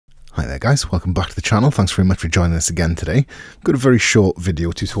Hi there guys, welcome back to the channel. Thanks very much for joining us again today. I've got a very short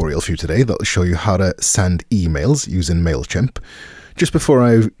video tutorial for you today that will show you how to send emails using Mailchimp. Just before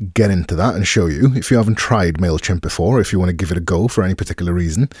I get into that and show you, if you haven't tried Mailchimp before, if you want to give it a go for any particular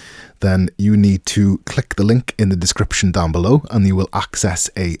reason, then you need to click the link in the description down below and you will access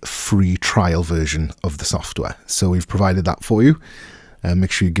a free trial version of the software. So we've provided that for you.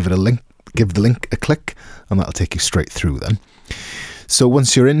 Make sure you give the link a click and that'll take you straight through then. So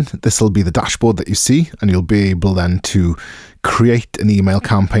once you're in, this will be the dashboard that you see, and you'll be able then to create an email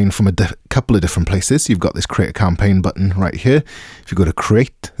campaign from a couple of different places. You've got this create a campaign button right here. If you go to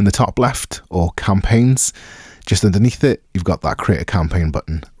create in the top left or campaigns, just underneath it, you've got that create a campaign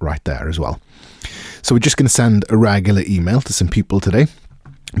button right there as well. So we're just going to send a regular email to some people today.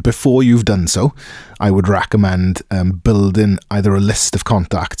 Before you've done so, I would recommend building either a list of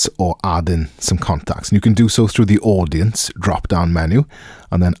contacts or adding some contacts. And you can do so through the audience drop-down menu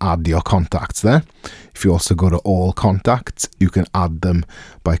and then add your contacts there. If you also go to all contacts, you can add them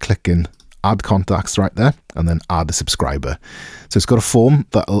by clicking add contacts right there and then add a subscriber. So it's got a form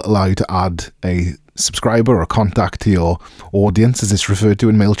that will allow you to add a subscriber or a contact to your audience, as it's referred to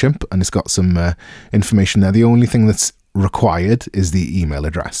in Mailchimp, and it's got some information there. The only thing that's required is the email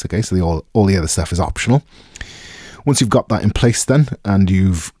address. Okay, so all the other stuff is optional. Once you've got that in place then, and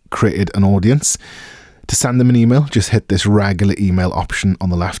you've created an audience, to send them an email, just hit this regular email option on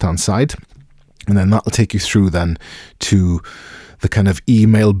the left hand side, and then that'll take you through then to the kind of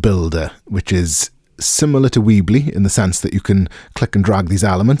email builder, which is similar to Weebly in the sense that you can click and drag these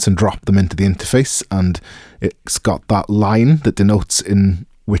elements and drop them into the interface, and it's got that line that denotes in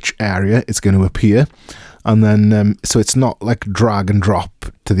which area it's going to appear. And then, so it's not like drag and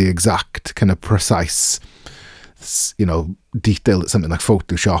drop to the exact kind of precise, detail that something like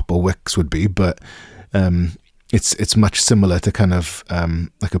Photoshop or Wix would be, but it's much similar to kind of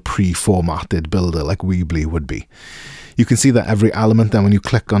like a pre-formatted builder like Weebly would be. You can see that every element then when you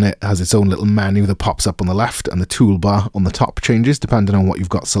click on it has its own little menu that pops up on the left, and the toolbar on the top changes depending on what you've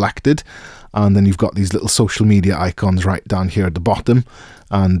got selected. And then you've got these little social media icons right down here at the bottom,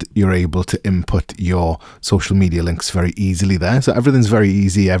 and you're able to input your social media links very easily there. So everything's very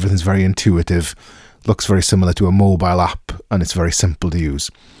easy, everything's very intuitive, looks very similar to a mobile app, and it's very simple to use.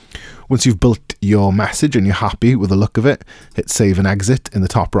 Once you've built your message and you're happy with the look of it, hit save and exit in the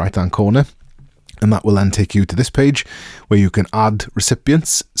top right hand corner, and that will then take you to this page where you can add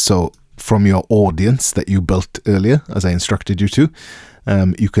recipients. So from your audience that you built earlier, as I instructed you to,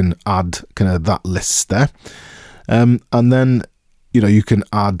 you can add kind of that list there. And then, you can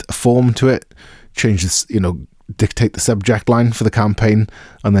add a form to it, change this, dictate the subject line for the campaign,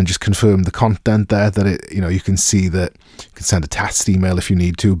 and then just confirm the content there that it, you can see that you can send a test email if you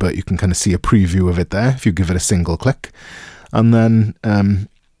need to, but you can kind of see a preview of it there if you give it a single click. And then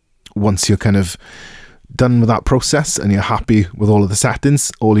once you're kind of done with that process and you're happy with all of the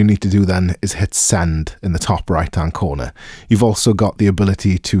settings, all you need to do then is hit send in the top right hand corner. You've also got the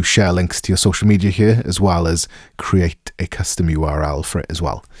ability to share links to your social media here, as well as create a custom URL for it as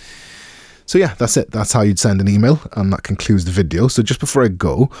well. So yeah, that's it. That's how you'd send an email, and that concludes the video. So just before I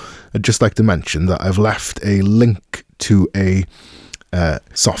go, I'd just like to mention that I've left a link to a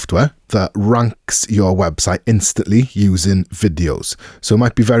software that ranks your website instantly using videos. So it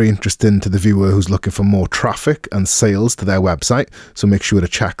might be very interesting to the viewer who's looking for more traffic and sales to their website. So make sure to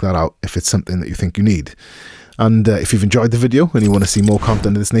check that out if it's something that you think you need. And if you've enjoyed the video and you want to see more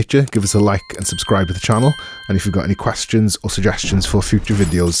content of this nature, give us a like and subscribe to the channel. And if you've got any questions or suggestions for future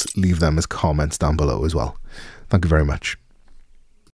videos, leave them as comments down below as well. Thank you very much.